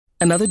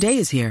Another day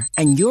is here,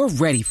 and you're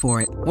ready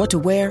for it. What to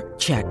wear?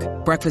 Check.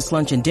 Breakfast,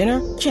 lunch, and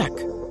dinner? Check.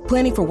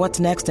 Planning for what's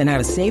next and how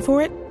to save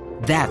for it?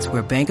 That's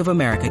where Bank of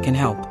America can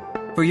help.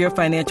 For your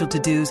financial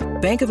to-dos,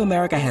 Bank of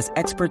America has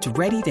experts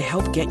ready to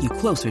help get you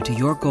closer to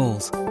your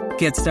goals.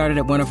 Get started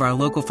at one of our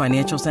local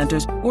financial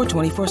centers or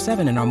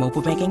 24/7 in our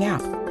mobile banking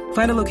app.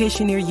 Find a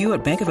location near you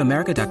at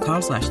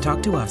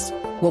bankofamerica.com/talktous.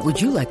 What would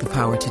you like the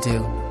power to do?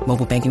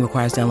 Mobile banking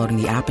requires downloading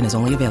the app and is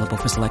only available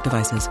for select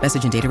devices.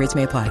 Message and data rates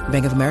may apply.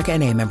 Bank of America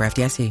N.A., member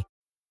FDIC.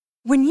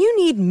 When you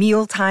need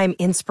mealtime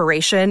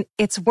inspiration,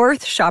 it's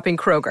worth shopping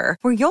Kroger,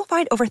 where you'll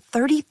find over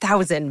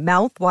 30,000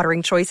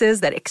 mouth-watering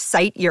choices that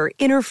excite your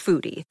inner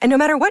foodie. And no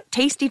matter what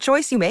tasty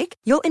choice you make,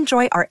 you'll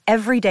enjoy our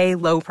everyday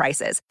low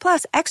prices,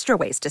 plus extra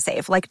ways to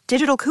save, like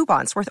digital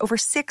coupons worth over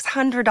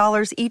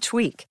 $600 each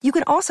week. You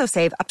can also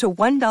save up to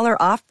 $1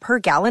 off per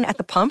gallon at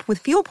the pump with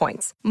fuel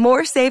points.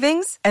 More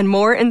savings and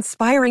more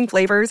inspiring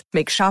flavors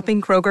make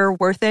shopping Kroger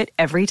worth it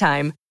every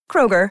time.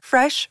 Kroger,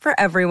 fresh for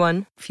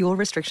everyone. Fuel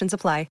restrictions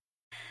apply.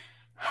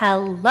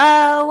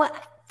 Hello,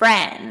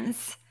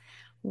 friends.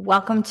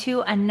 Welcome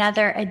to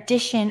another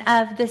edition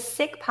of the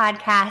Sick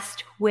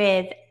Podcast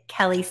with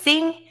Kelly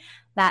Singh.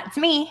 That's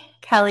me,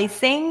 Kelly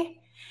Singh.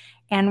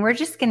 And we're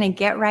just going to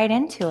get right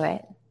into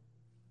it.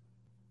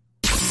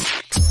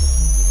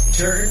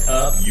 Turn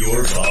up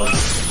your volume.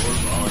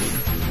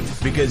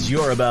 Because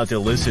you're about to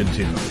listen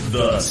to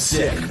the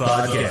Sick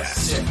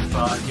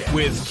Podcast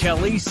with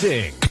Kelly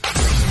Singh.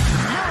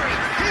 Murray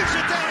keeps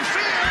it downfield.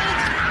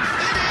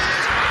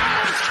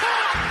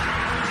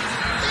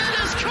 It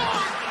is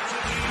caught.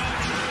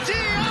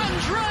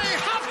 DeAndre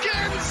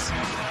Hopkins.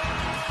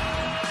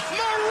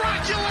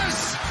 Miraculous.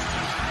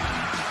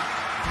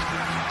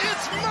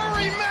 It's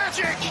Murray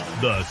magic.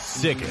 The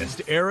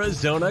sickest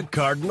Arizona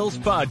Cardinals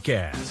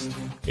podcast.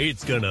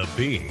 It's gonna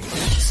be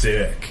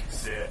sick.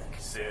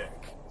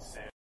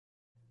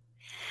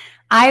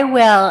 I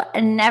will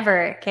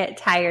never get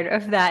tired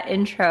of that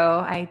intro,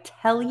 I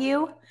tell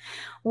you.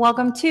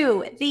 Welcome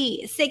to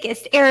the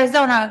sickest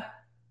Arizona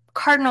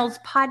Cardinals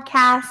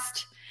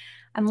podcast.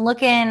 I'm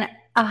looking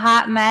a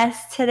hot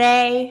mess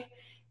today.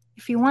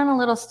 If you want a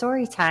little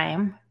story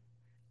time,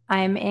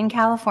 I'm in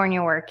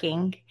California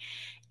working,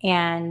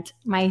 and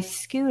my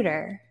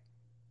scooter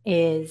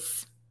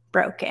is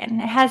broken.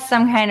 It has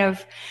some kind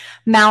of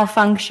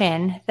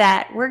malfunction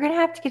that we're going to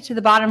have to get to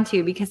the bottom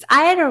to, because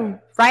I had to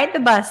ride the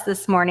bus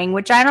this morning,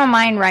 which I don't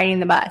mind riding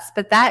the bus,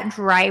 but that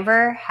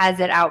driver has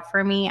it out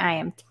for me. I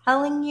am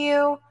telling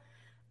you,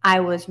 I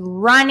was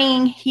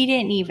running. He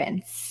didn't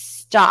even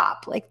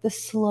stop, like the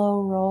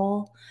slow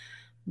roll,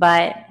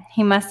 but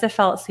he must have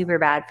felt super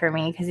bad for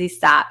me because he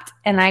stopped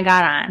and I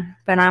got on,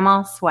 but I'm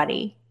all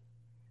sweaty.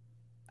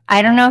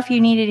 I don't know if you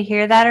needed to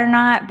hear that or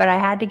not, but I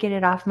had to get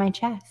it off my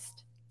chest.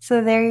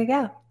 So there you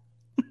go.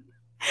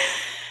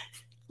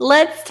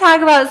 Let's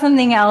talk about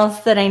something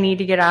else that I need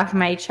to get off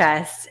my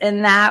chest,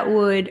 and that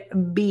would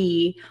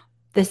be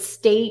the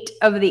state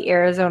of the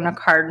Arizona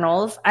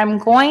Cardinals. I'm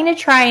going to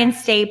try and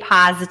stay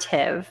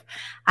positive.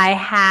 I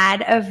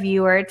had a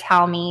viewer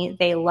tell me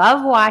they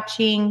love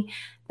watching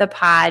the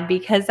pod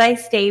because I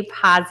stay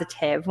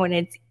positive when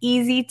it's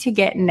easy to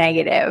get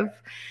negative.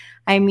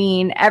 I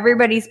mean,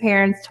 everybody's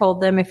parents told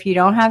them if you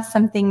don't have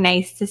something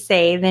nice to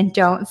say, then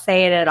don't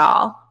say it at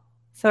all.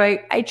 So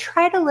I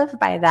try to live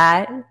by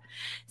that.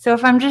 So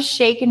if I'm just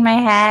shaking my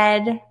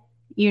head,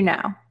 you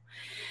know.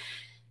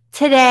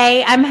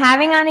 Today, I'm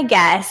having on a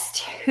guest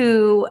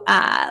who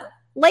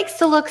likes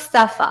to look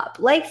stuff up,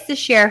 likes to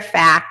share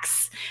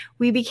facts.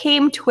 We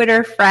became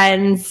Twitter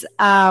friends,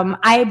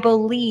 I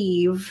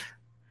believe.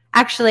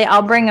 Actually,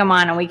 I'll bring him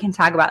on and we can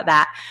talk about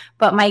that.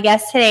 But my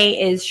guest today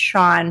is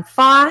Sean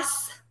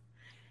Foss.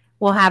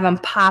 We'll have him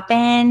pop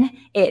in.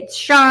 It's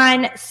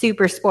Sean,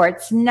 Super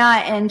Sports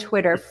Nut and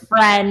Twitter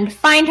friend.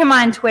 Find him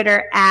on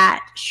Twitter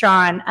at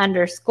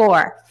Sean_Foss.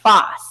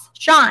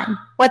 Sean,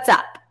 what's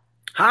up?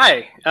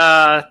 Hi.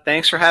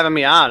 Thanks for having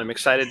me on. I'm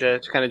excited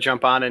to kind of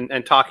jump on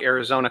and talk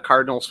Arizona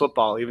Cardinals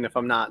football, even if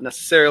I'm not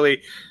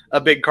necessarily a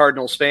big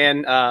Cardinals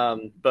fan.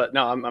 But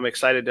no, I'm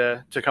excited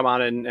to come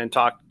on and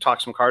talk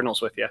some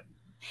Cardinals with you.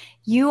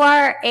 You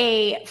are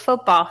a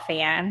football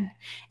fan,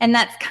 and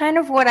that's kind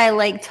of what I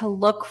like to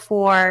look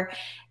for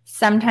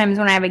sometimes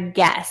when I have a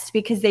guest,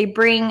 because they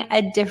bring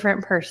a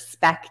different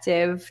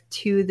perspective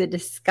to the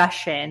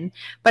discussion.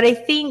 But I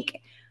think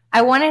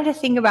I wanted to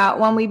think about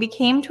when we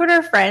became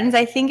Twitter friends,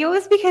 I think it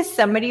was because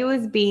somebody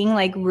was being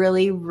like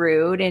really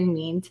rude and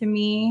mean to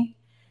me.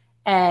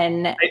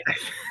 And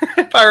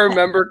if I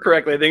remember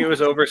correctly, I think it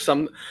was over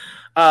some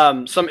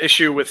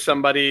issue with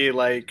somebody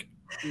like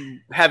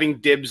having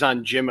dibs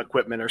on gym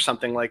equipment or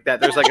something like that.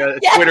 There's like a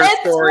Yes, Twitter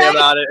story right.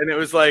 about it, and it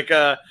was like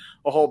a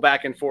whole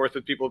back and forth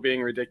with people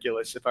being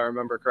ridiculous, if I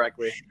remember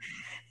correctly.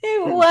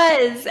 It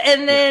was.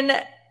 And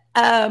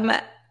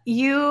then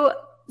you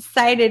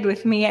sided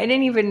with me. I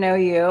didn't even know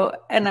you.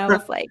 And I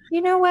was like,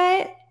 you know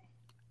what?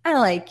 I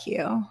like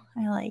you.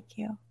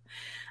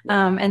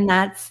 And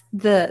that's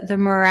the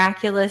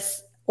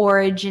miraculous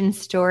origin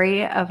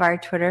story of our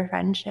Twitter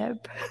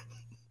friendship.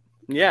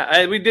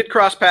 Yeah, we did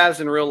cross paths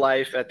in real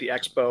life at the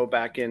Expo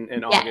back in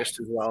Yes. August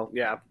as well.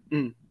 Yeah.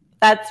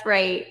 That's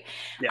right.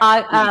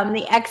 Yeah.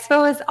 The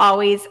expo is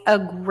always a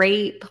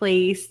great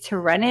place to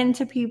run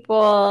into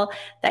people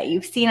that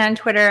you've seen on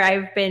Twitter.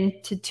 I've been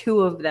to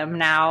 2 of them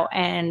now,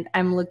 and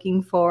I'm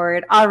looking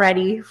forward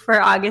already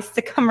for August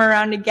to come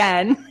around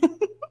again.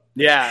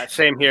 Yeah,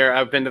 same here.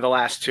 I've been to the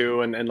last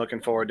 2 and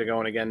looking forward to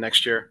going again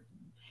next year.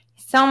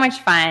 So much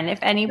fun. If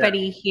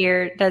anybody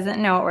here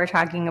doesn't know what we're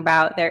talking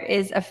about, there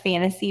is a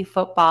fantasy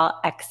football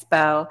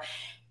expo.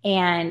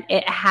 And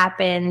it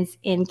happens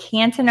in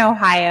Canton,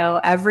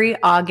 Ohio,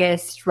 every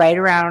August, right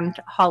around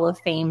Hall of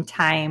Fame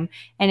time.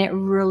 And it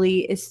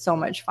really is so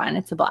much fun.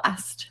 It's a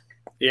blast.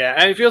 Yeah,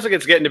 and it feels like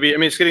it's getting to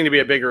be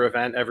a bigger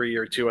event every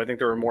year too. I think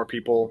there were more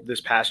people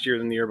this past year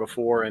than the year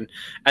before, and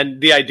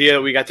the idea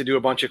that we got to do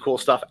a bunch of cool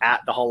stuff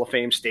at the Hall of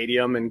Fame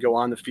stadium and go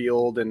on the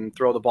field and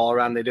throw the ball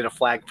around. They did a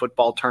flag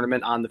football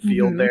tournament on the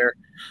field there.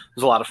 It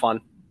was a lot of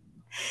fun.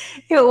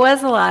 It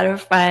was a lot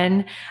of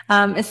fun,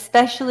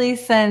 especially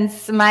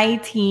since my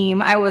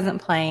team, I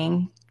wasn't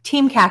playing,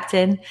 team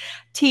captain,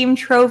 team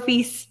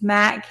trophy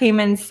smack came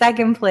in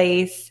second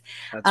place.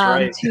 That's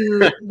right. To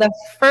the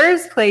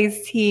first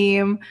place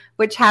team,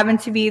 which happened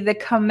to be the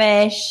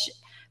Commish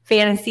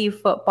Fantasy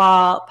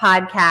Football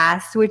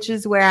Podcast, which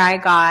is where I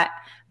got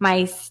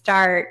my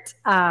start,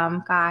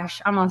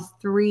 almost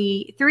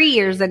three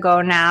years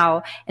ago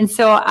now. And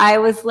so I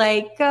was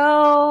like,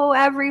 go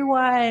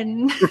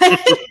everyone.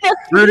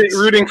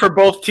 rooting for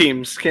both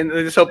teams. I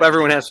just hope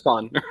everyone has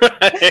fun.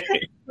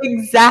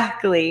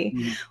 Exactly.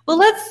 Well,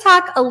 let's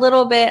talk a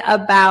little bit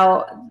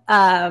about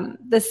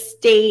the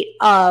state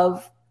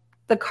of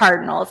the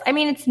Cardinals. I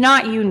mean, it's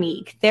not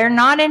unique. They're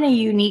not in a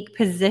unique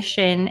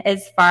position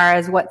as far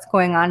as what's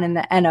going on in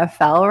the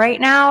NFL right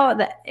now.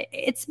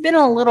 It's been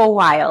a little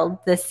wild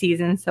this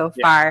season so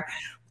far,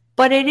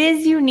 but it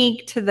is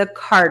unique to the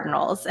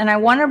Cardinals. And I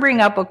want to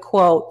bring up a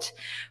quote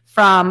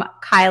from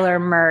Kyler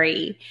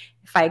Murray,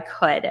 if I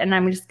could, and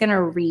I'm just going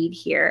to read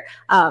here.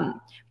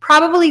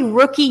 Probably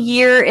rookie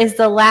year is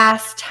the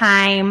last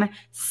time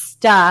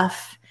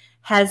stuff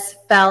has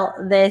felt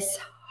this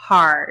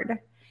hard.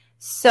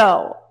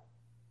 So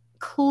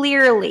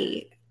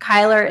clearly,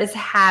 Kyler is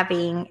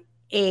having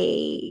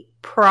a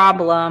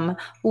problem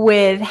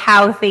with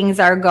how things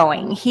are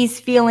going.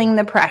 He's feeling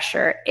the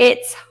pressure.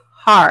 It's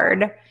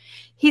hard.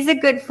 He's a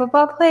good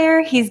football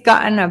player. He's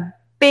gotten a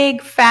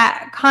big,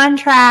 fat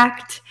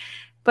contract,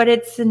 but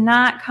it's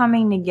not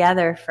coming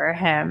together for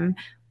him.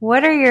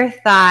 What are your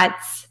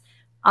thoughts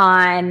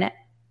on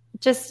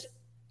just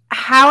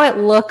how it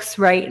looks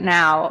right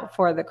now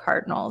for the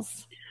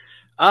Cardinals?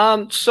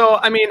 So,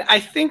 I mean, I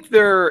think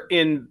they're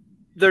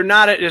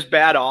not as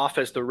bad off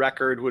as the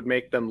record would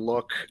make them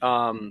look.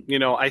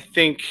 I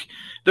think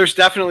there's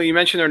definitely, you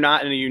mentioned they're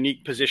not in a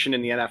unique position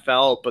in the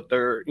NFL, but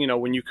they're,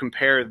 when you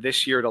compare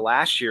this year to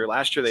last year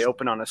they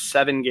opened on a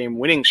 7-game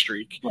winning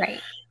streak.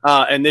 Right.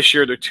 And this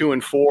year they're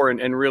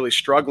 2-4 and really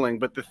struggling.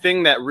 But the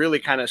thing that really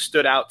kind of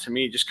stood out to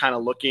me, just kind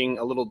of looking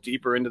a little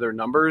deeper into their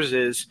numbers,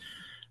 is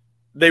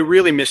they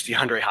really missed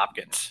DeAndre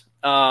Hopkins.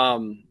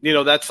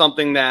 That's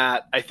something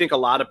that I think a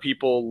lot of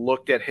people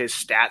looked at his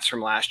stats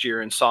from last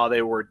year and saw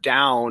they were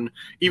down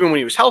even when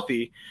he was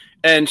healthy,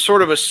 and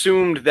sort of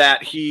assumed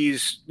that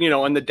he's,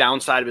 on the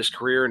downside of his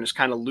career and is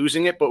kind of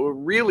losing it. But what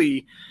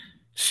really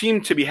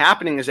seemed to be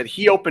happening is that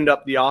he opened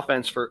up the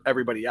offense for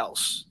everybody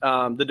else.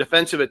 The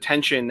defensive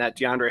attention that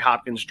DeAndre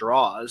Hopkins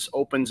draws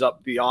opens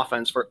up the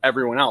offense for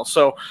everyone else.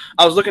 So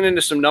I was looking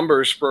into some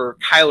numbers for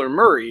Kyler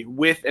Murray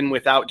with and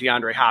without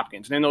DeAndre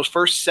Hopkins. And in those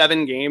first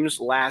 7 games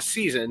last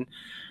season,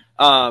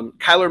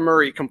 Kyler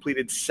Murray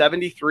completed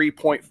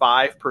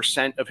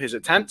 73.5% of his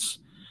attempts,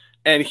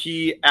 and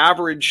he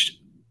averaged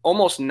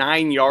almost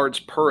 9 yards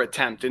per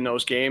attempt in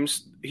those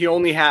games. He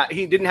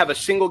didn't have a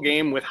single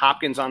game with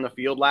Hopkins on the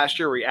field last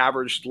year where he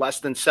averaged less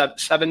than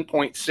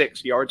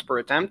 7.6 yards per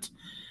attempt.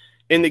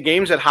 In the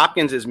games that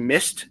Hopkins has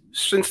missed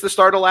since the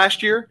start of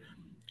last year,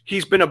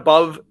 he's been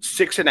above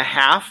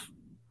 6.5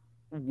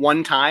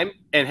 one time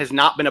and has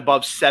not been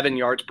above 7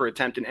 yards per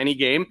attempt in any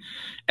game.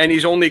 And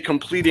he's only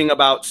completing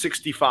about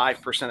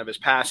 65% of his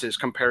passes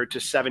compared to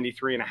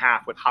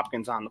 73.5 with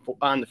Hopkins on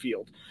the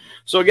field.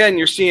 So again,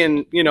 you're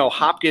seeing,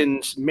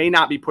 Hopkins may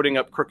not be putting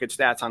up crooked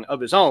stats of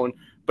his own,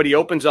 but he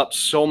opens up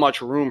so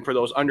much room for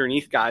those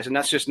underneath guys. And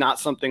that's just not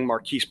something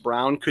Marquise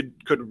Brown could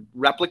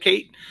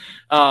replicate.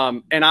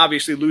 And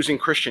obviously losing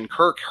Christian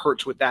Kirk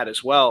hurts with that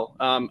as well.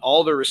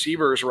 All the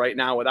receivers right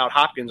now without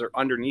Hopkins are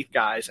underneath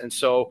guys. And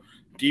so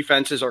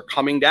defenses are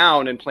coming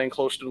down and playing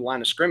close to the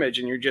line of scrimmage,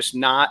 and you're just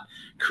not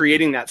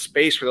creating that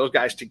space for those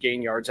guys to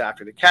gain yards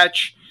after the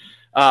catch.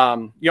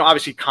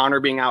 Obviously Connor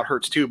being out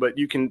hurts too, but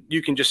you can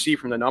just see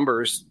from the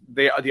numbers,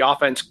 the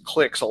offense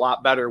clicks a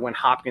lot better when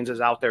Hopkins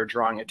is out there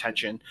drawing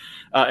attention.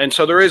 And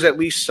so there is at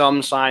least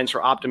some signs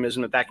for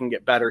optimism that can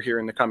get better here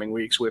in the coming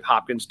weeks with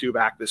Hopkins due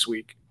back this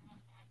week.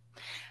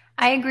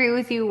 I agree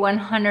with you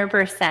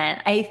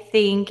 100%. I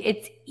think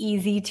it's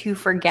easy to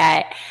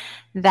forget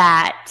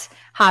that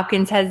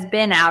Hopkins has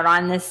been out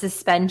on this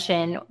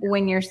suspension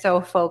when you're so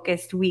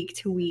focused week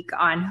to week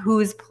on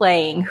who's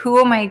playing, who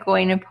am I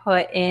going to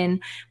put in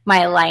my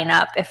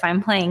lineup if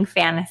I'm playing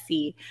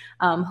fantasy,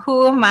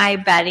 who am I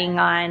betting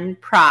on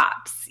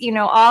props,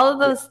 all of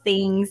those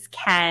things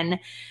can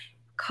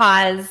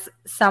cause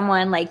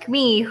someone like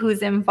me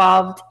who's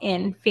involved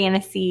in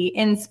fantasy,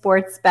 in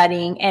sports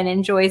betting, and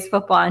enjoys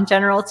football in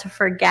general to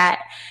forget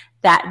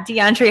that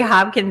DeAndre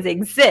Hopkins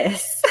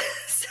exists.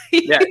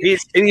 Yeah,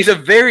 he's a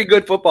very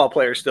good football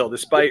player still,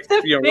 despite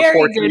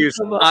reports he was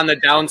on the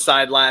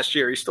downside last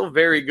year. He's still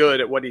very good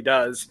at what he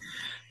does,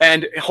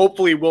 and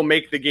hopefully will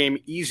make the game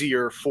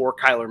easier for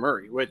Kyler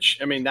Murray, which,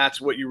 I mean, that's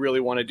what you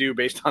really want to do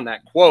based on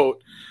that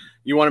quote.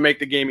 You want to make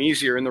the game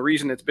easier, and the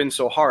reason it's been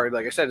so hard,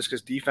 like I said, is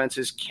because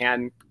defenses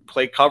can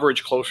play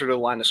coverage closer to the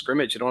line of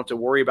scrimmage. You don't have to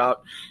worry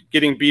about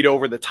getting beat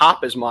over the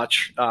top as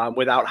much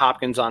without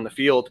Hopkins on the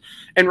field.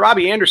 And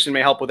Robbie Anderson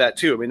may help with that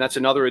too. I mean, that's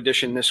another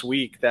addition this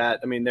week that,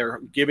 I mean, they're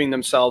giving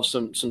themselves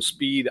some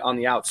speed on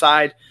the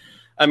outside.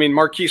 I mean,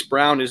 Marquise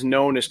Brown is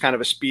known as kind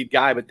of a speed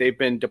guy, but they've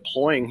been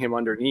deploying him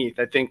underneath.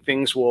 I think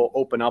things will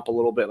open up a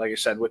little bit, like I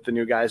said, with the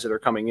new guys that are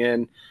coming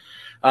in.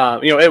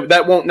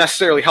 That won't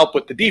necessarily help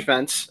with the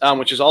defense,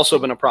 which has also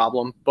been a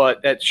problem,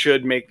 but that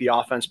should make the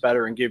offense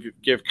better and give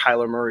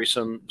Kyler Murray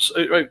some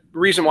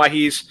reason why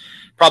he's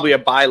probably a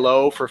buy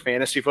low for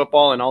fantasy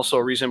football, and also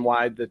a reason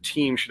why the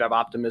team should have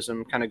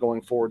optimism kind of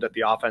going forward that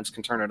the offense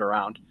can turn it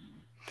around.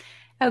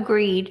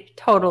 Agreed.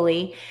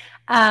 Totally.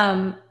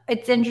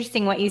 It's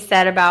interesting what you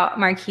said about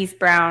Marquise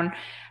Brown.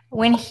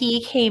 When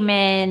he came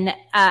in,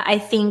 I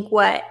think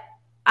what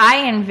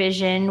I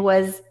envisioned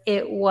was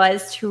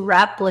to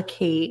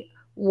replicate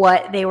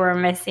what they were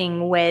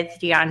missing with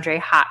DeAndre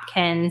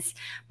Hopkins.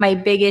 My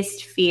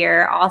biggest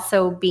fear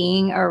also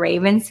being a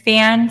Ravens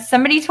fan.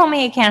 Somebody told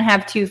me I can't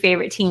have two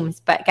favorite teams,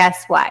 but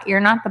guess what? You're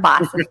not the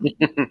boss of me.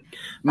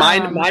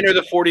 Mine are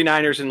the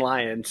 49ers and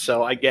Lions,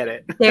 so I get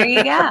it. There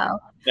you go.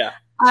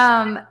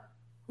 Yeah.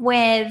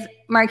 With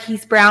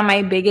Marquise Brown,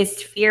 my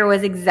biggest fear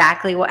was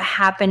exactly what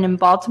happened in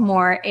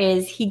Baltimore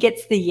is he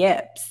gets the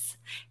yips.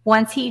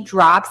 Once he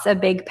drops a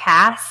big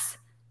pass,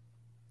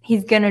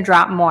 he's going to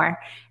drop more.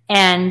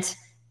 And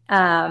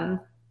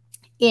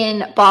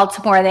in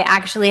Baltimore, they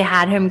actually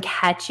had him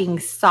catching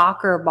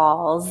soccer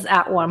balls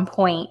at one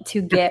point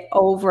to get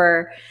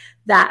over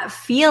that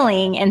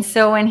feeling. And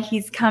so when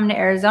he's come to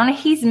Arizona,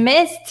 he's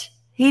missed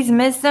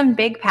some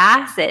big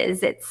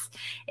passes.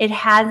 It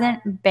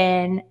hasn't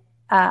been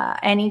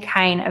any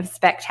kind of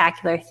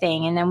spectacular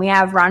thing. And then we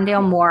have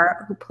Rondale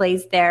Moore, who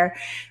plays there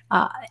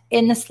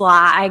in the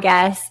slot, I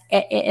guess,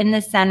 in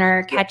the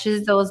center,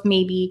 catches those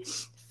maybe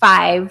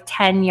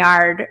 5-10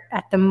 yard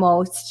at the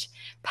most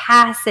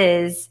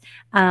passes.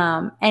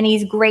 And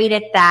he's great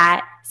at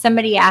that.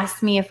 Somebody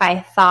asked me if I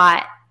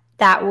thought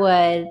that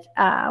would,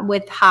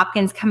 with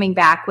Hopkins coming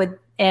back with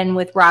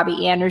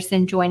Robbie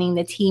Anderson joining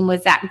the team,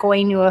 was that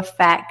going to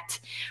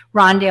affect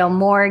Rondale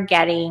Moore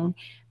getting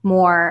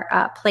more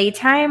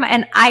playtime?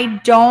 And I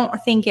don't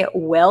think it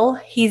will.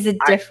 He's a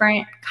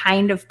different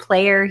kind of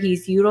player.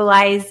 He's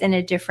utilized in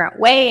a different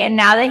way. And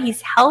now that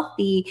he's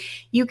healthy,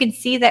 you can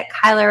see that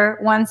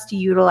Kyler wants to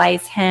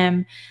utilize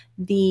him.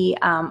 The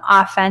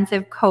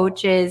offensive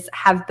coaches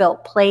have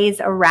built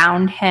plays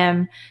around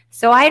him.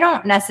 So I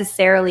don't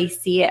necessarily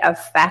see it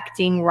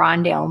affecting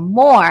Rondale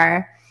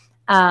Moore.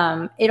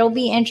 It'll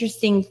be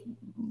interesting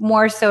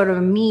more so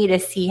to me to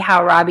see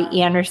how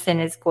Robbie Anderson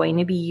is going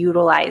to be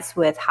utilized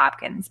with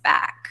Hopkins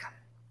back.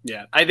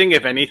 Yeah, I think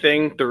if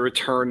anything, the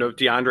return of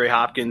DeAndre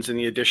Hopkins and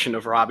the addition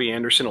of Robbie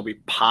Anderson will be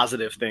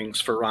positive things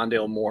for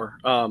Rondale Moore.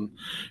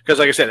 Because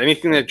like I said,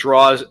 anything that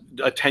draws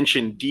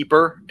attention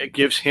deeper, it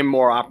gives him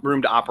more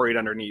room to operate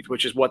underneath,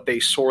 which is what they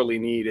sorely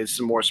need, is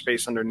some more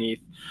space underneath.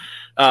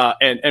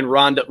 And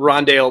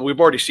Rondale, we've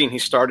already seen he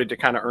started to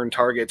kind of earn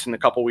targets in the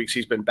couple weeks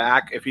he's been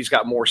back. If he's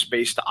got more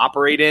space to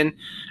operate in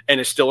and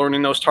is still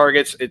earning those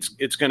targets,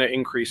 it's going to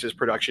increase his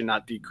production,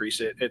 not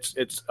decrease it.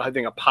 It's I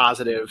think a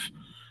positive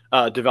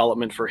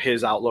development for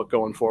his outlook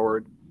going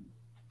forward.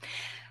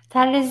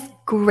 That is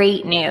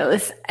great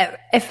news.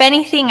 If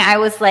anything, I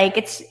was like,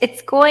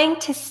 it's going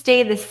to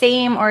stay the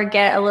same or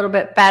get a little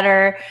bit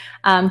better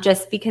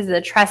just because of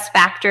the trust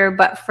factor.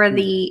 But for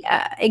the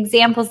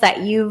examples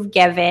that you've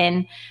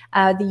given,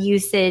 the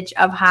usage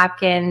of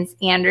Hopkins,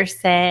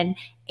 Anderson,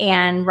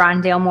 and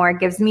Rondale Moore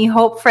gives me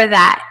hope for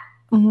that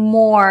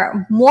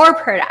more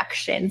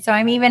production. So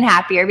I'm even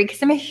happier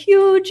because I'm a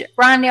huge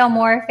Rondale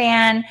Moore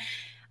fan.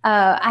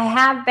 I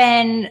have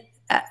been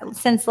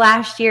since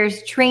last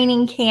year's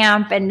training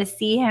camp, and to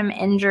see him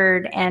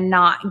injured and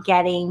not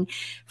getting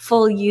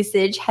full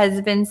usage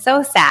has been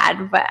so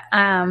sad, but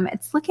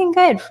it's looking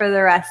good for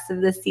the rest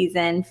of the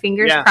season.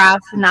 Fingers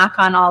crossed, knock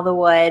on all the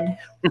wood.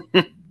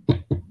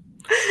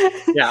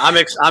 Yeah,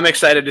 I'm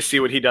excited to see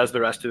what he does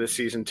the rest of the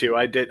season too.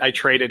 I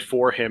traded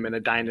for him in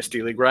a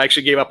dynasty league where I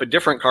actually gave up a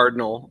different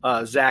Cardinal,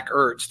 Zach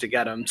Ertz, to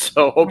get him.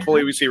 So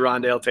hopefully we see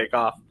Rondale take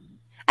off.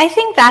 I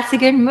think that's a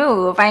good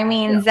move. I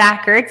mean,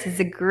 Zach Ertz is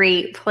a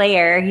great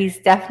player. He's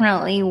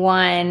definitely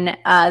one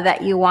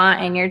that you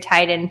want in your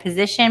tight end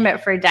position.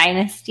 But for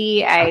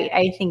Dynasty,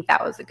 I think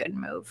that was a good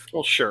move.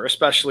 Well, sure,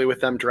 especially with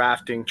them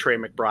drafting Trey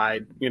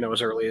McBride,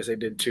 as early as they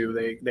did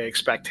too. They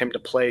expect him to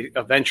play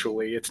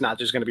eventually. It's not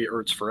just going to be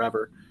Ertz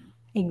forever.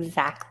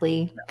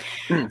 Exactly.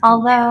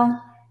 Although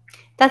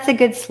that's a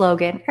good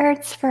slogan,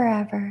 Ertz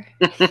forever.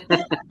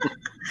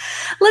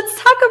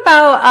 Let's talk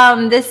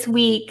about this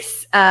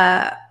week's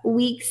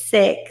week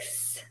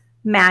 6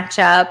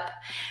 matchup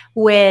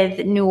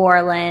with New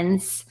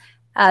Orleans.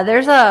 There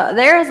is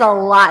a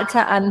lot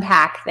to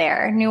unpack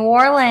there. New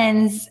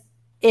Orleans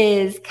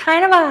is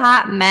kind of a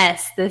hot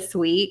mess this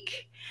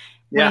week.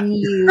 Yeah. When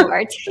you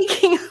are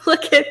taking a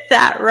look at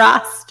that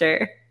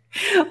roster.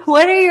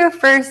 What are your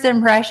first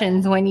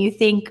impressions when you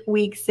think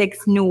week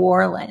 6 New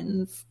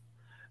Orleans?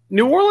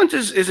 New Orleans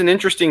is an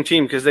interesting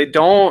team because they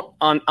don't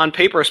on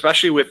paper,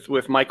 especially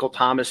with Michael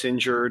Thomas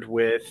injured,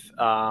 with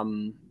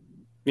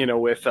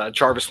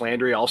Jarvis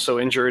Landry also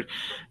injured,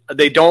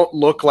 they don't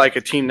look like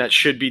a team that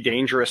should be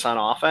dangerous on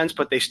offense,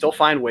 but they still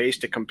find ways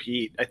to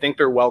compete. I think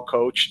they're well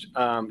coached,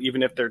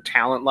 even if their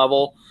talent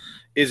level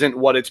isn't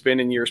what it's been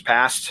in years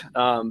past,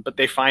 but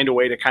they find a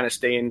way to kind of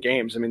stay in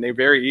games. I mean, they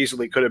very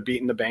easily could have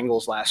beaten the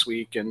Bengals last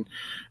week, and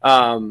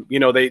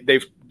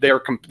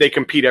they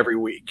compete every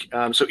week.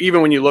 So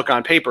even when you look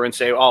on paper and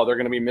say, oh, they're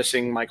going to be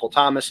missing Michael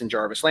Thomas and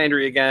Jarvis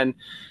Landry again,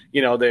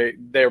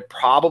 they're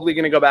probably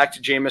going to go back to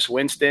Jameis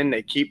Winston.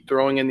 They keep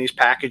throwing in these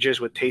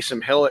packages with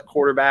Taysom Hill at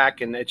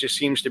quarterback, and it just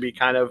seems to be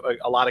kind of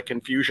a lot of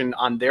confusion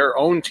on their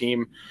own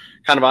team,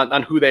 kind of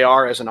on who they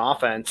are as an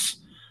offense.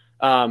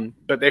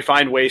 But they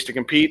find ways to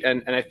compete.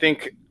 And I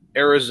think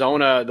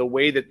Arizona, the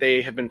way that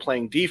they have been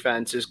playing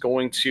defense is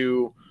going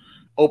to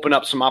open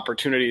up some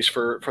opportunities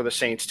for the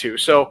Saints too.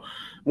 So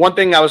one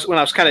thing when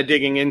I was kind of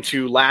digging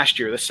into last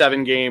year, the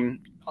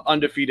 7-game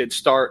undefeated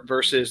start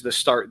versus the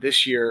start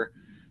this year,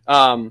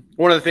 one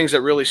of the things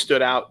that really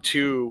stood out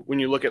too, when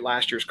you look at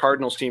last year's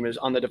Cardinals team, is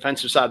on the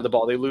defensive side of the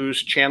ball. They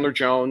lose Chandler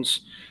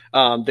Jones.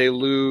 They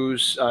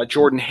lose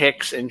Jordan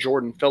Hicks and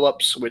Jordan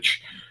Phillips,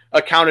 which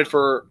accounted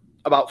for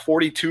about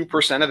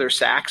 42% of their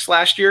sacks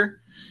last year.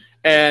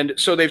 And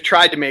so they've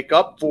tried to make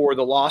up for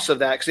the loss of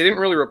that because they didn't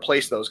really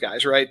replace those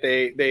guys, right?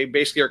 They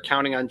basically are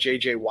counting on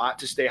J.J. Watt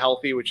to stay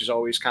healthy, which is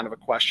always kind of a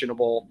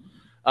questionable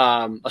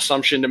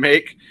assumption to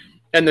make.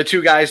 And the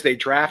 2 guys they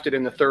drafted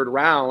in the 3rd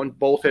round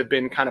both have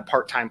been kind of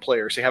part-time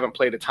players. They haven't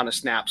played a ton of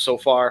snaps so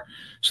far.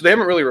 So they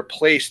haven't really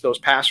replaced those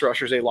pass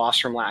rushers they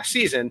lost from last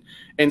season.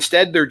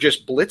 Instead, they're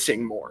just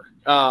blitzing more.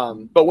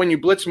 But when you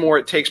blitz more,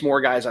 it takes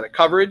more guys out of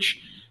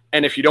coverage.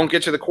 And if you don't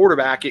get to the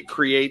quarterback, it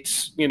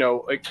creates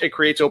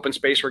open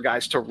space for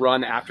guys to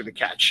run after the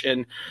catch.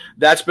 And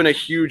that's been a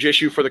huge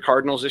issue for the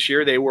Cardinals this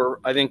year. They were,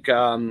 I think,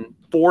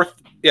 4th.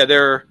 Yeah,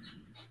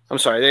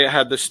 they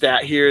had the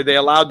stat here. They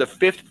allowed the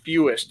 5th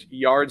fewest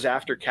yards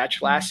after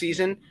catch last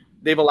season.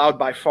 They've allowed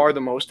by far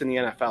the most in the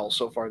NFL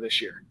so far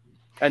this year.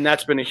 And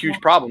that's been a huge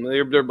problem.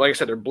 They're like I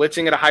said, they're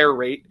blitzing at a higher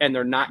rate, and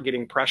they're not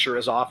getting pressure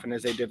as often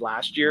as they did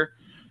last year.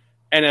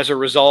 And as a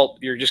result,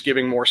 you're just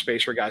giving more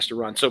space for guys to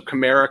run. So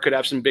Kamara could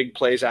have some big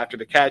plays after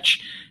the catch.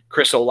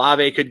 Chris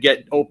Olave could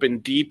get open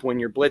deep when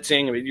you're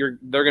blitzing. I mean,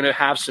 they're going to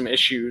have some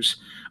issues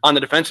on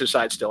the defensive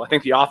side still. I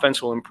think the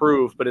offense will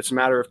improve, but it's a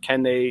matter of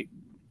can they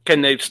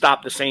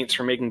stop the Saints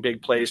from making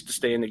big plays to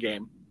stay in the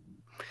game.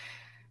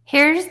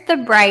 Here's the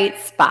bright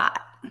spot.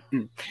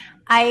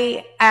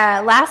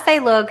 Last I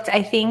looked,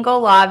 I think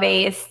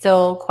Olave is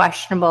still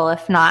questionable,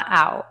 if not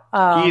out.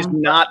 He's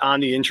not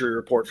on the injury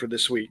report for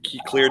this week. He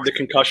cleared the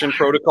concussion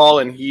protocol,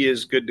 and he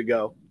is good to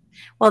go.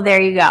 Well, there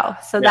you go.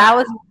 So that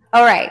was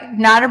all right.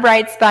 Not a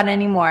bright spot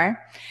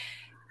anymore.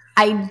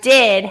 I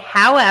did,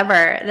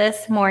 however,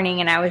 this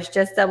morning, and I was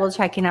just double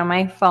checking on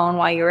my phone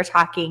while you were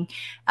talking,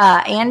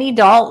 Andy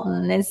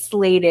Dalton is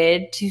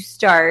slated to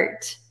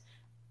start.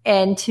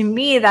 And to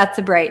me, that's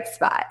a bright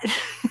spot.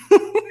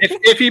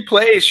 if he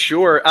plays,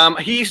 sure.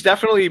 He's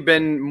definitely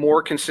been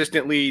more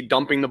consistently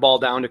dumping the ball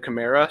down to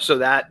Kamara, so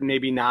that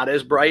maybe not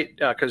as bright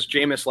because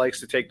Jameis likes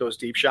to take those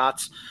deep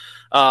shots.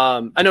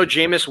 I know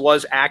Jameis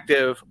was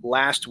active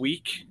last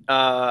week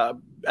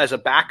as a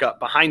backup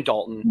behind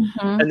Dalton,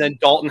 and then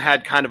Dalton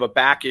had kind of a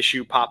back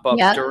issue pop up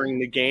during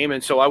the game,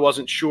 and so I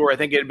wasn't sure. I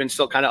think it had been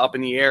still kind of up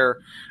in the air.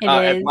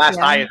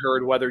 I had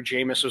heard whether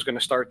Jameis was going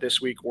to start this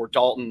week or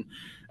Dalton.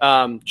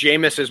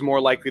 Jameis is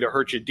more likely to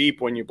hurt you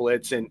deep when you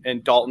blitz,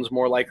 and Dalton's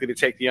more likely to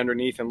take the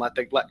underneath and let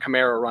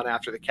Kamara run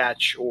after the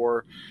catch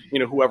or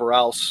whoever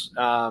else.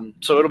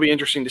 So it'll be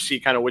interesting to see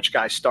kind of which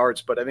guy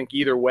starts. But I think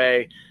either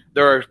way,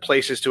 there are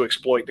places to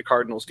exploit the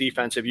Cardinals'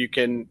 defense if you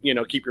can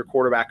keep your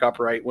quarterback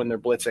upright when they're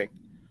blitzing.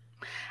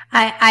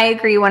 I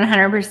agree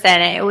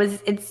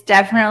 100%. It's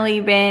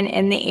definitely been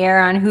in the air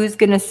on who's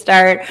going to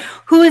start,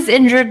 who is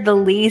injured the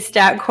least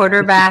at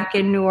quarterback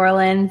in New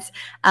Orleans.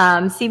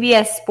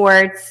 CBS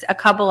Sports a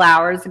couple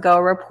hours ago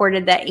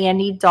reported that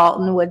Andy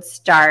Dalton would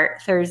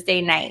start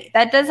Thursday night.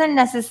 That doesn't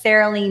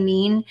necessarily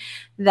mean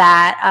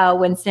that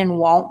Winston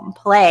won't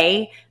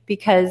play,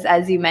 because,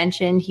 as you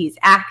mentioned, he's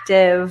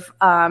active.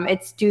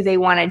 It's, do they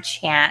want a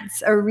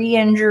chance a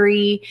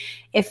re-injury?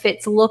 If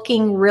it's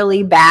looking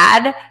really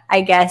bad,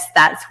 I guess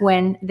that's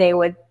when they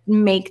would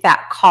make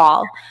that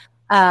call.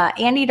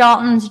 Andy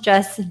Dalton's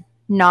just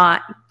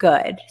not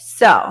good.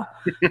 So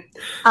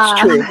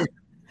that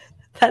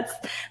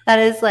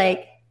is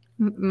like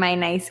my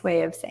nice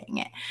way of saying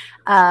it.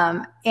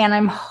 And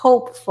I'm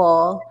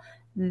hopeful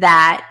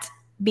that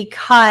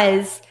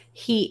because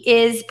he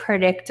is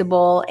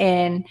predictable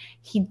and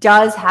he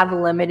does have a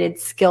limited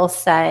skill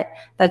set,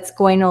 that's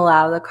going to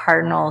allow the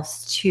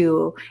Cardinals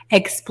to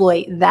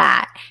exploit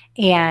that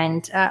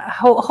and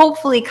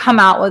hopefully come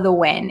out with a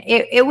win.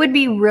 It would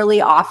be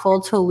really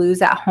awful to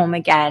lose at home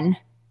again.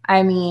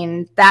 I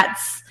mean,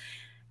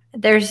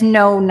 there's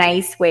no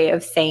nice way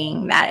of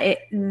saying that.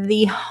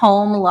 The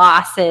home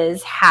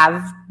losses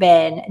have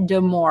been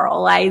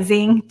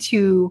demoralizing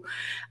to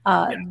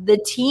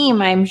the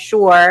team, I'm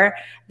sure,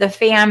 the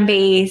fan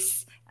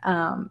base.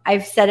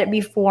 I've said it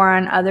before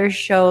on other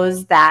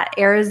shows that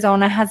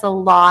Arizona has a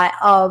lot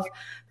of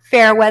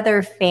fair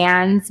weather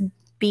fans,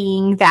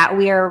 being that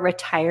we are a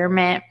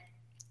retirement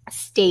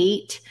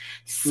state.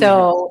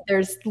 So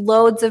there's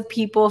loads of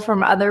people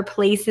from other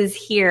places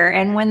here.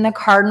 And when the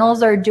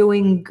Cardinals are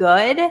doing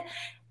good,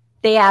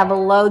 they have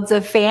loads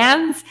of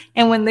fans.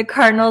 And when the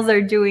Cardinals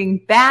are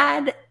doing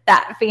bad,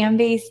 that fan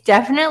base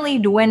definitely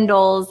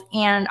dwindles.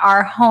 And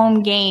our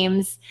home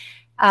games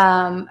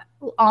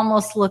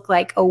almost look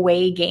like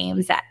away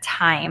games at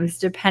times,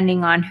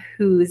 depending on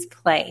who's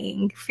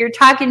playing. If you're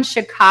talking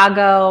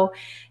Chicago,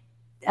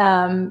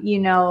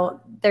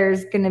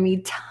 there's going to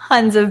be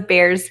tons of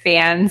Bears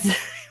fans.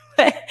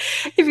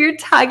 If you're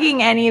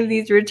talking any of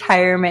these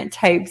retirement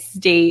type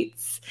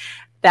states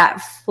that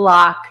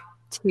flock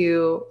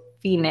to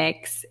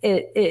Phoenix,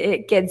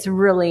 it gets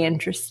really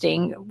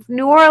interesting.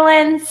 New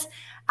Orleans,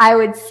 I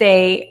would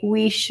say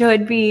we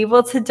should be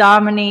able to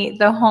dominate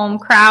the home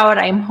crowd.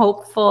 I'm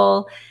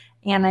hopeful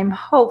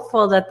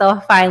that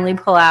they'll finally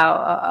pull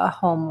out a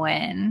home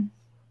win.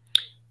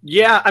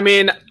 Yeah, I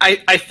mean,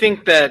 I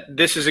think that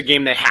this is a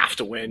game they have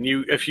to win.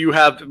 If you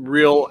have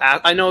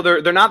I know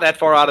they're not that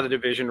far out of the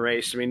division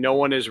race. I mean, no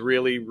one is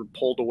really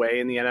pulled away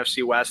in the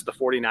NFC West. The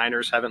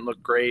 49ers haven't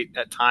looked great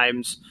at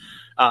times.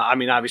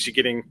 Obviously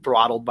getting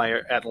throttled by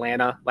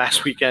Atlanta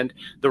last weekend.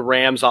 The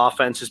Rams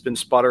offense has been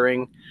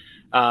sputtering.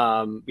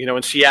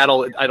 In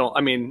Seattle,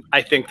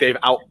 I think they've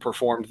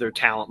outperformed their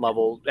talent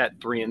level at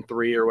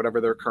 3-3 or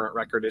whatever their current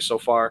record is so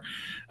far.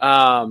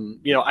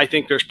 I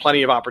think there's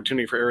plenty of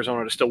opportunity for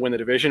Arizona to still win the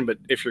division, but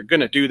if you're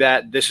going to do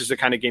that, this is the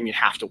kind of game you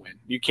have to win.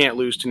 You can't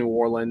lose to New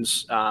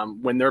Orleans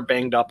when they're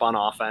banged up on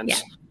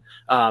offense.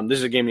 Yeah. This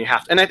is a game you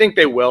have to, and I think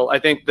they will. I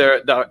think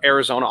the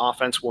Arizona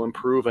offense will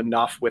improve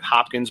enough with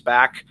Hopkins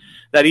back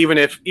that even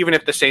if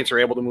the Saints are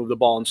able to move the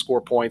ball and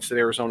score points, that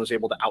Arizona is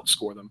able to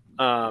outscore them.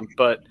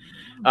 But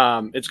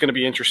it's going to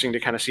be interesting to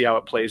kind of see how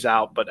it plays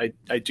out. But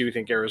I do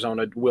think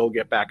Arizona will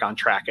get back on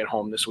track at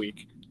home this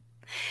week.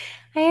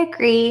 I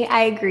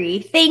agree.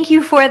 Thank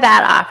you for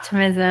that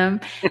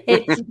optimism.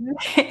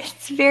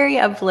 It's very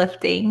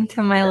uplifting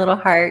to my little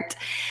heart.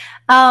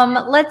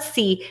 Let's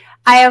see.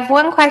 I have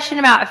one question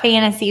about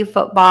fantasy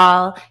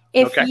football.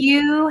 If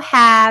you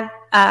have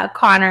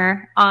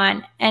Connor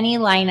on any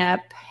lineup,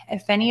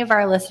 if any of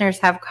our listeners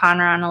have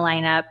Connor on a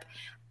lineup,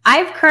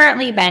 I've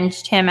currently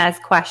benched him as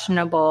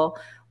questionable.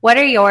 What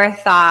are your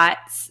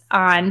thoughts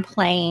on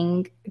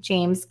playing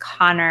James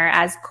Conner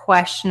as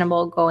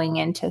questionable going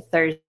into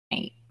Thursday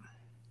night?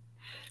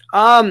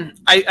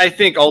 I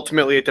think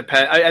ultimately it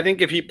depends. I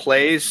think if he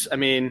plays,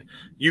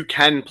 you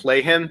can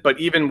play him, but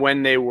even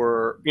when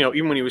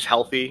even when he was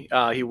healthy,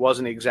 he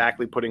wasn't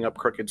exactly putting up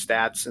crooked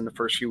stats in the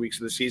first few weeks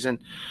of the season.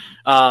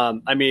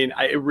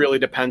 It really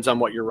depends on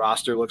what your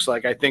roster looks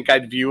like. I think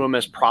I'd view him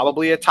as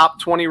probably a top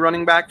 20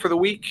 running back for the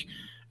week.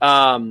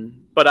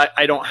 But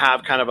I don't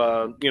have kind of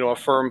a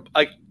firm,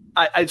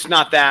 it's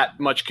not that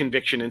much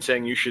conviction in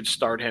saying you should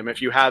start him.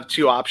 If you have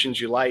two options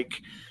you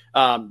like,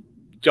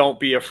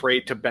 don't be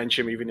afraid to bench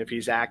him even if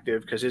he's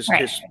active, because his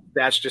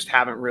stats just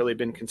haven't really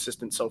been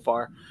consistent so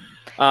far.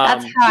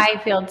 That's how I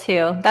feel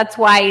too. That's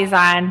why he's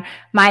on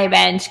my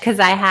bench, because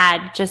I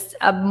had just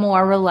a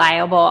more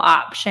reliable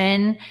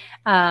option.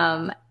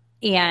 And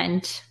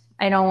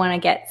I don't want to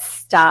get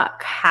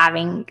stuck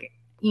having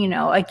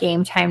a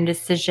game time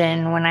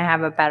decision when I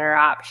have a better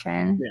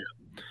option. Yeah.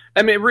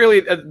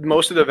 Really,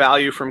 most of the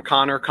value from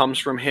Connor comes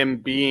from him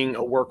being a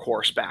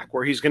workhorse back,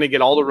 where he's going to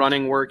get all the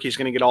running work, he's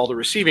going to get all the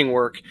receiving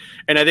work.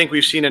 And I think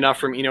we've seen enough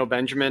from Eno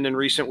Benjamin in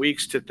recent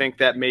weeks to think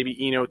that maybe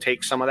Eno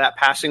takes some of that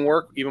passing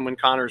work, even when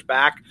Connor's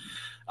back.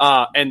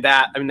 And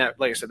that,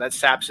 like I said, that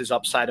saps his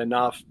upside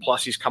enough.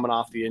 Plus, he's coming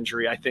off the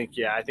injury. I think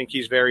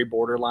he's very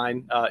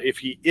borderline. If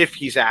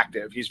he's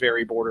active, he's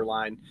very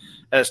borderline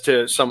as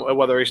to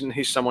whether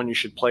he's someone you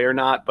should play or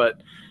not. But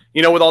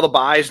with all the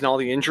buys and all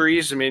the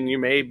injuries, you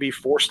may be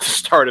forced to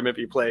start him if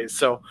he plays.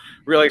 So,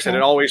 really, like I said,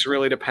 it always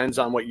really depends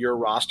on what your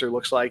roster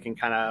looks like and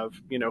kind of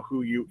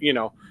who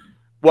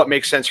what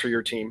makes sense for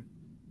your team.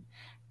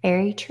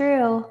 Very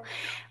true.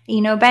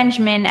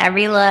 Benjamin,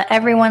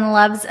 everyone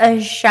loves a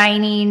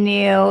shiny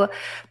new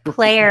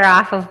player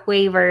off of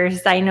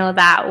waivers. I know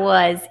that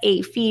was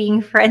a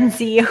feeding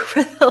frenzy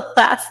over the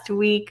last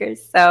week or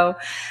so.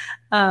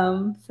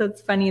 So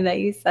it's funny that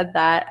you said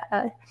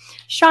that.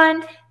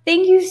 Sean,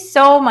 thank you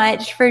so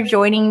much for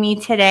joining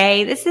me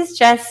today. This is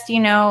just,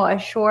 a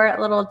short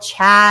little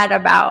chat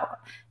about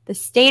the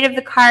state of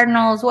the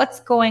Cardinals, what's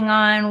going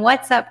on,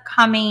 what's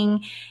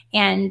upcoming.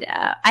 And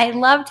I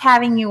loved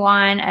having you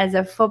on as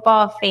a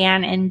football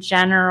fan in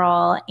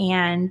general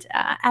and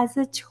as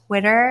a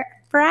Twitter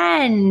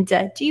friend.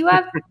 Do you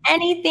have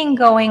anything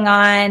going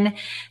on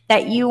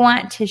that you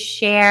want to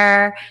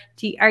share?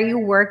 Are you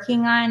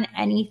working on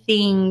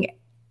anything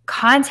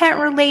content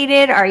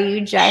related? Are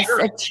you just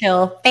a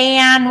chill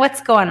fan?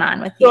 What's going on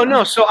with you?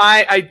 No. So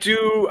I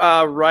do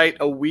write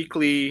a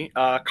weekly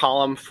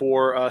column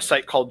for a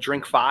site called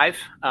Drink 5.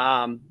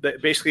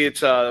 Basically, it's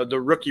the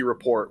rookie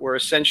report, where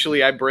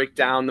essentially I break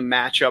down the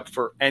matchup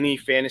for any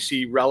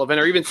fantasy relevant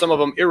or even some of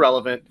them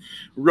irrelevant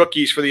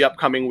rookies for the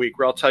upcoming week,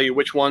 where I'll tell you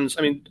which ones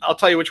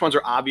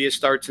are obvious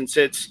starts and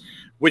sits,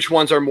 which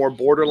ones are more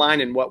borderline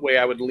and what way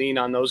I would lean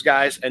on those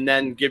guys, and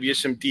then give you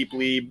some deep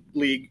league,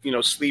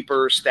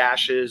 sleeper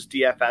stashes,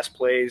 DFS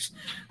plays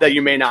that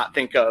you may not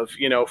think of.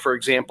 For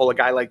example, a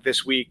guy like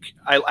this week,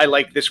 I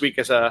like this week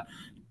as a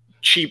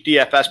cheap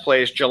DFS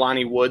play is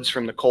Jelani Woods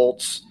from the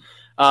Colts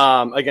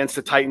against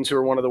the Titans, who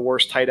are one of the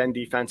worst tight end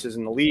defenses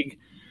in the league.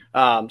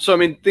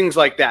 Things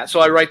like that. So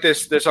I write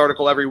this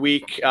article every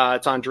week.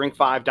 It's on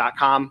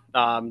drink5.com.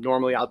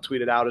 Normally I'll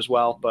tweet it out as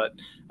well, but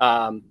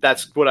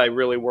that's what I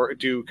really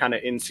do kind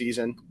of in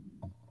season.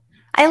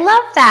 I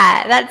love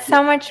that. That's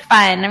so much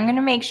fun. I'm going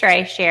to make sure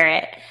I share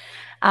it.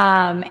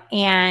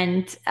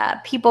 And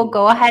people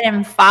go ahead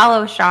and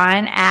follow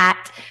Sean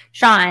at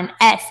Sean,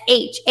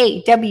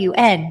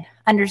 SHAWN_Foss,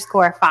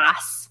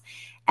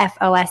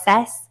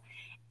 FOSS.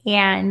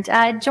 And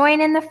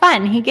join in the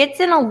fun. He gets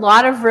in a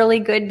lot of really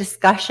good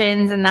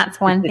discussions, and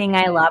that's one thing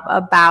I love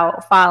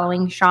about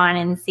following Sean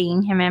and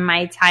seeing him in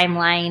my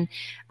timeline,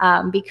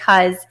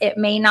 because it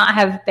may not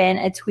have been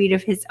a tweet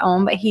of his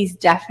own, but he's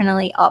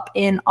definitely up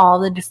in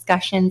all the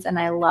discussions, and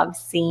I love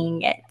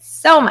seeing it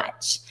so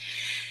much.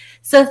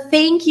 So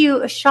thank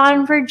you,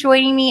 Sean, for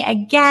joining me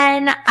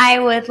again. I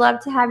would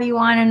love to have you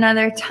on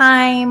another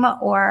time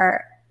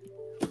or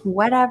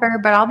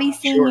whatever, but I'll be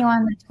seeing you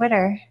on the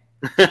Twitter.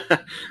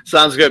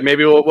 Sounds good.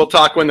 Maybe we'll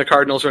talk when the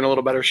Cardinals are in a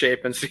little better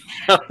shape and see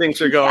how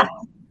things are going.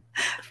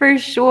 Yeah, for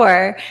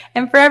sure.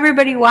 And for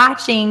everybody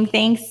watching,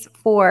 thanks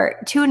for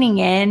tuning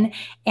in.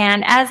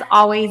 And as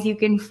always, you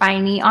can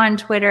find me on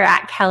Twitter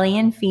at Kelly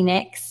in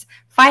Phoenix.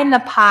 Find the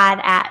pod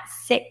at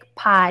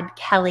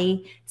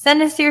SickPodKelly.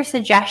 Send us your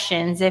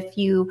suggestions if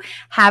you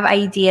have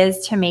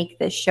ideas to make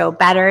this show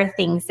better,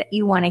 things that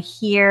you want to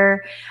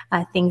hear,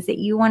 things that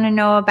you want to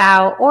know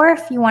about, or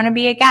if you want to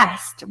be a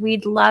guest.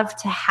 We'd love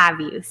to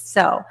have you.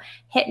 So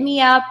hit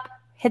me up,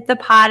 hit the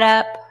pod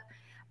up.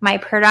 My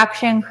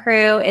production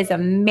crew is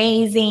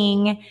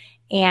amazing,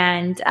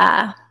 and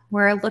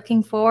we're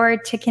looking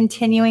forward to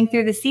continuing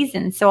through the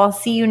season. So I'll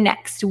see you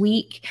next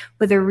week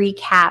with a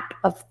recap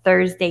of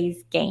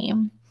Thursday's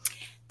game.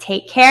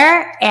 Take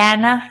care,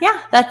 and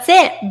that's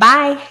it.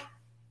 Bye.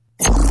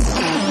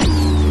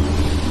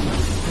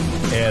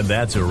 And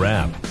that's a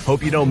wrap.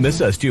 Hope you don't miss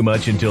us too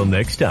much until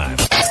next time.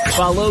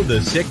 Follow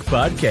the Sick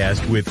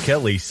Podcast with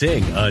Kelly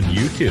Singh on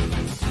YouTube,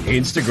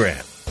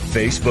 Instagram,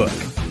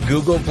 Facebook,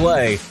 Google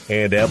Play,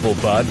 and Apple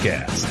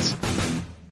Podcasts.